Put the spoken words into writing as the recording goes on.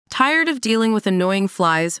Tired of dealing with annoying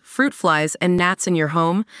flies, fruit flies, and gnats in your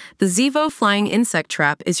home? The Zevo Flying Insect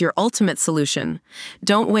Trap is your ultimate solution.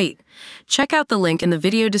 Don't wait. Check out the link in the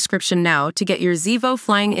video description now to get your Zevo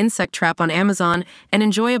Flying Insect Trap on Amazon and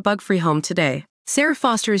enjoy a bug-free home today. Sarah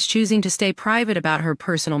Foster is choosing to stay private about her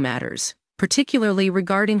personal matters, particularly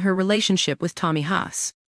regarding her relationship with Tommy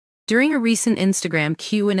Haas. During a recent Instagram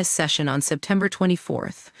Q&A session on September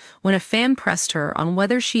 24th, when a fan pressed her on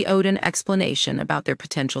whether she owed an explanation about their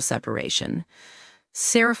potential separation,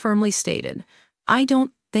 Sarah firmly stated, "I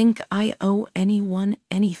don't think I owe anyone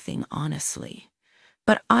anything, honestly.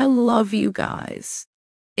 But I love you guys."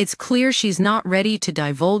 It's clear she's not ready to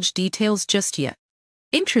divulge details just yet.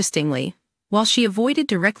 Interestingly, while she avoided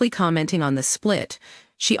directly commenting on the split,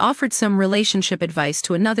 she offered some relationship advice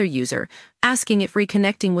to another user, asking if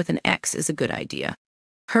reconnecting with an ex is a good idea.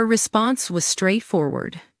 Her response was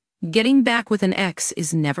straightforward. Getting back with an ex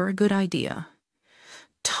is never a good idea.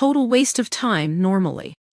 Total waste of time,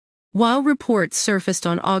 normally. While reports surfaced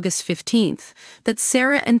on August 15th that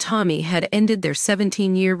Sara and Tommy had ended their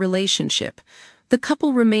 17-year relationship, the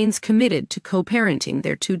couple remains committed to co-parenting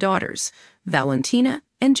their two daughters, Valentina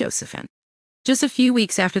and Josephine. Just a few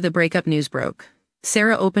weeks after the breakup news broke,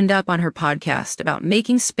 Sara opened up on her podcast about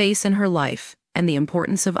making space in her life and the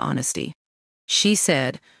importance of honesty. She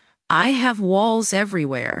said, "I have walls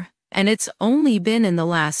everywhere, and it's only been in the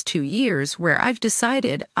last 2 years where I've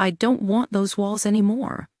decided I don't want those walls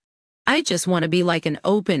anymore. I just want to be like an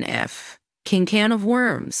open can of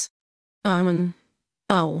worms."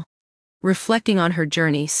 Reflecting on her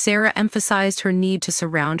journey, Sara emphasized her need to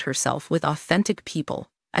surround herself with authentic people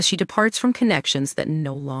as she departs from connections that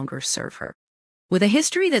no longer serve her. With a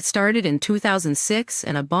history that started in 2006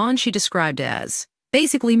 and a bond she described as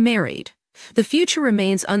basically married, the future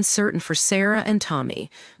remains uncertain for Sara and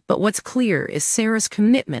Tommy, but what's clear is Sara's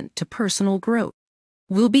commitment to personal growth.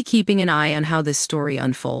 We'll be keeping an eye on how this story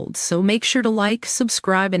unfolds, so make sure to like,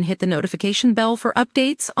 subscribe, and hit the notification bell for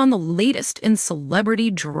updates on the latest in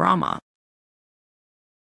celebrity drama.